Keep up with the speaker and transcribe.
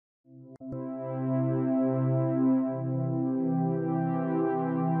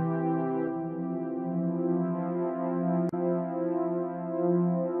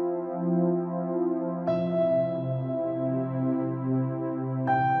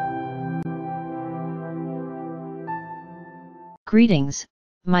Greetings,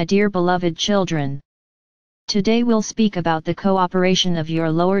 my dear beloved children. Today we'll speak about the cooperation of your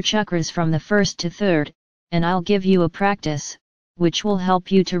lower chakras from the first to third, and I'll give you a practice, which will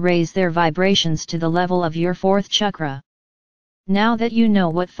help you to raise their vibrations to the level of your fourth chakra. Now that you know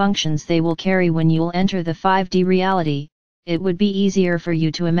what functions they will carry when you'll enter the 5D reality, it would be easier for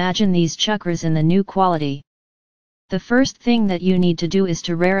you to imagine these chakras in the new quality. The first thing that you need to do is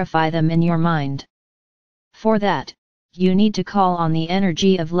to rarefy them in your mind. For that, you need to call on the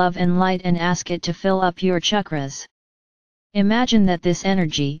energy of love and light and ask it to fill up your chakras. Imagine that this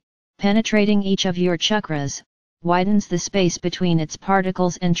energy, penetrating each of your chakras, widens the space between its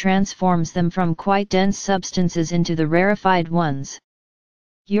particles and transforms them from quite dense substances into the rarefied ones.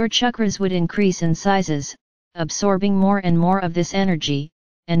 Your chakras would increase in sizes, absorbing more and more of this energy,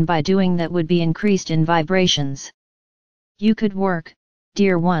 and by doing that would be increased in vibrations. You could work,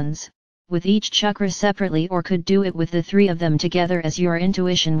 dear ones, with each chakra separately or could do it with the three of them together as your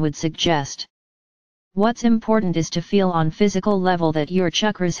intuition would suggest. What's important is to feel on physical level that your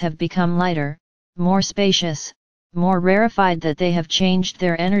chakras have become lighter, more spacious, more rarefied, that they have changed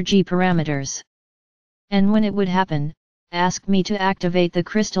their energy parameters. And when it would happen, ask me to activate the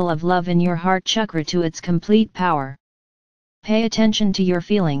crystal of love in your heart chakra to its complete power. Pay attention to your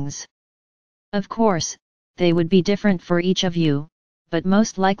feelings. Of course, they would be different for each of you, but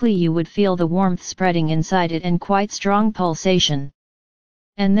most likely you would feel the warmth spreading inside it and quite strong pulsation.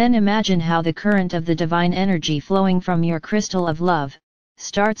 And then imagine how the current of the divine energy flowing from your crystal of love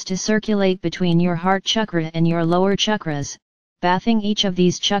starts to circulate between your heart chakra and your lower chakras, bathing each of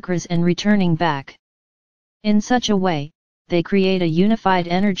these chakras and returning back. In such a way, they create a unified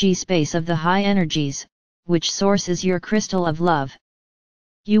energy space of the high energies, which sources your crystal of love.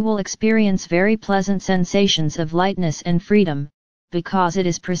 You will experience very pleasant sensations of lightness and freedom, because it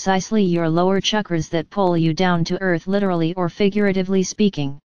is precisely your lower chakras that pull you down to earth, literally or figuratively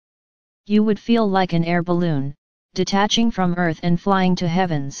speaking. You would feel like an air balloon, detaching from earth and flying to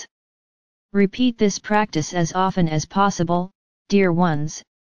heavens. Repeat this practice as often as possible, dear ones,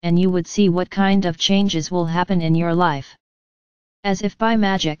 and you would see what kind of changes will happen in your life. As if by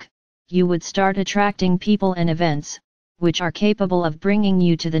magic, you would start attracting people and events, which are capable of bringing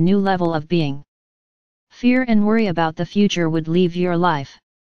you to the new level of being. Fear and worry about the future would leave your life.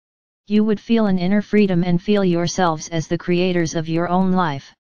 You would feel an inner freedom and feel yourselves as the creators of your own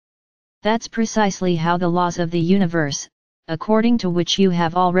life. That's precisely how the laws of the universe, according to which you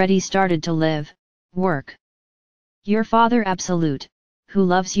have already started to live, work. Your Father Absolute, who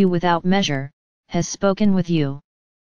loves you without measure, has spoken with you.